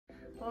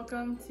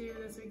Welcome to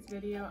this week's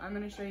video. I'm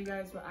going to show you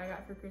guys what I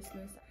got for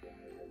Christmas.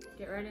 Let's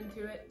get right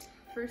into it.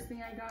 First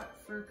thing I got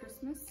for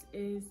Christmas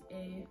is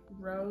a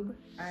robe.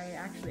 I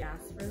actually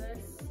asked for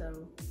this,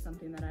 so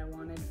something that I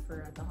wanted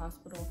for at the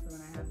hospital for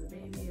when I have the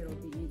baby. It'll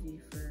be easy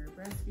for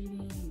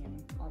breastfeeding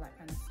and all that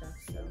kind of stuff.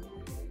 So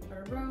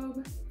got a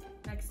robe.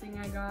 Next thing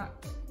I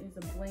got is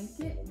a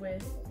blanket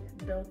with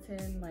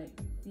built-in like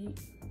feet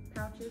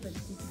pouches, like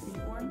keep your feet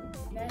warm.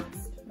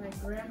 Next, my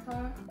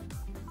grandpa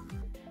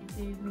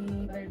gave me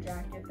another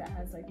jacket that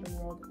has like the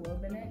world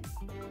globe in it.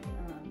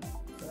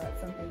 So that's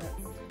something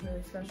that's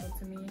really special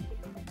to me.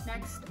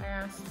 Next, I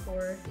asked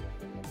for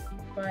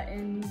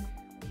button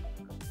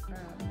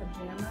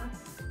pajama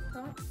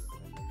tops.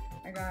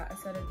 I got a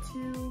set of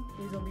 2.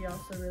 These will be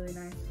also really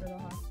nice for the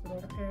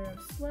hospital. A pair of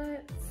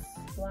sweats,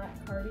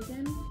 black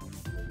cardigan.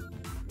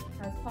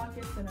 Has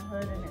pockets and a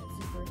hood and it's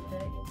super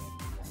thick.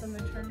 Some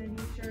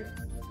maternity shirts.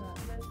 Got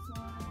this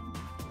one.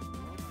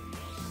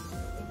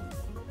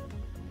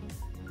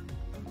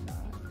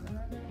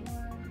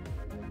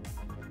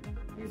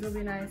 These will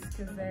be nice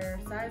because they're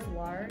size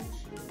large,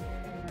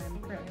 and I'm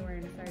currently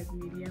wearing a size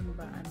medium,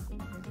 but I'm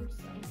bigger,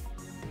 so.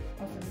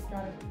 Also just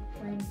got a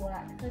plain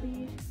black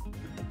hoodie.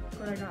 That's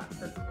what I got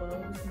for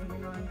clothes.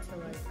 Moving on to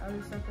like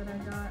other stuff that I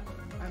got.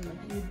 I'm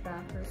a huge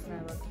bath person. I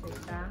love to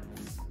take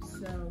baths,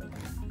 so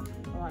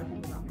a lot of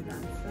people got me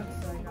bath stuff.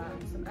 So I got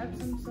some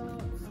Epsom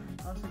salts.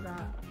 Also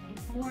got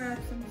more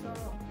Epsom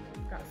salt.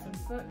 Got some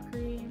foot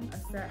cream, a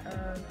set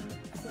of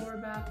 4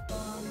 bath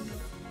bombs.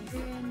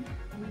 And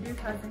we do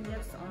cousin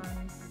gifts on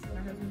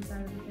my husband's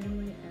side of the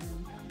family,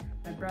 and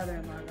my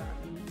brother-in-law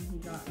got me. He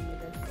got me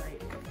this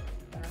like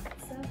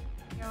bath set.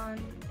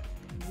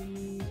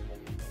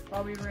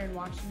 While we were in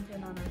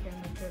Washington on our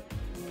family trip,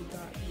 we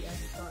got the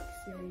Xbox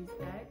Series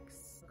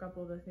X. A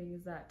couple of the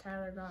things that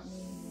Tyler got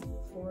me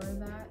for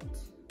that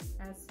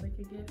as like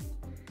a gift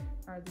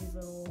are these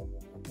little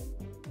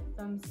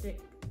thumbstick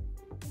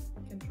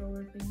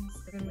controller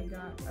things. Then we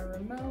got a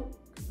remote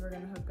because we're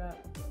gonna hook up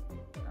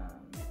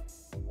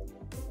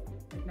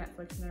like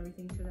Netflix and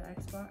everything to the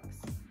Xbox.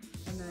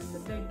 And then the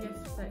big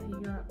gift that he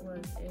got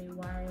was a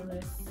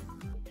wireless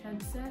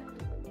headset.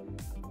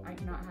 I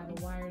cannot have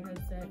a wired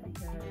headset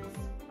because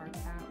our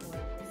cat will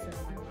sit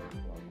on my lap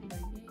while we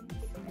play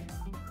games,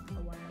 and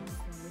a wireless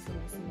one. This one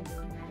just seemed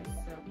really nice,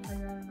 so I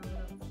don't know what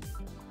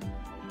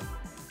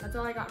else. That's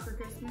all I got for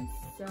Christmas,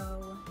 so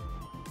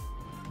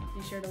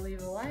be sure to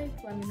leave a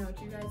like. Let me know what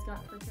you guys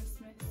got for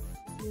Christmas.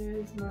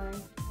 Here's my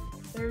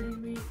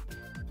 30-week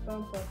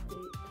bump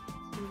update.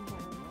 We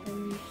have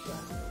 10 weeks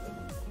left.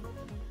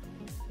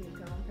 See you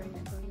I'm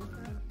pregnant on the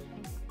front.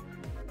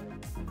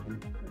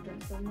 We're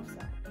just on the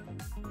side.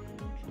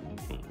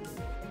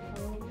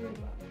 How old are you?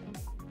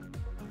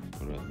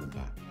 What about the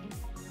back?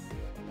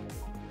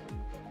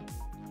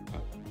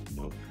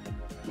 Nope.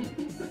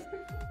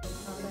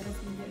 That is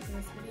going to do it for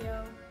this video.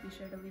 Be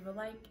sure to leave a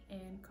like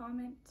and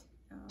comment.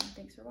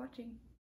 Thanks for watching.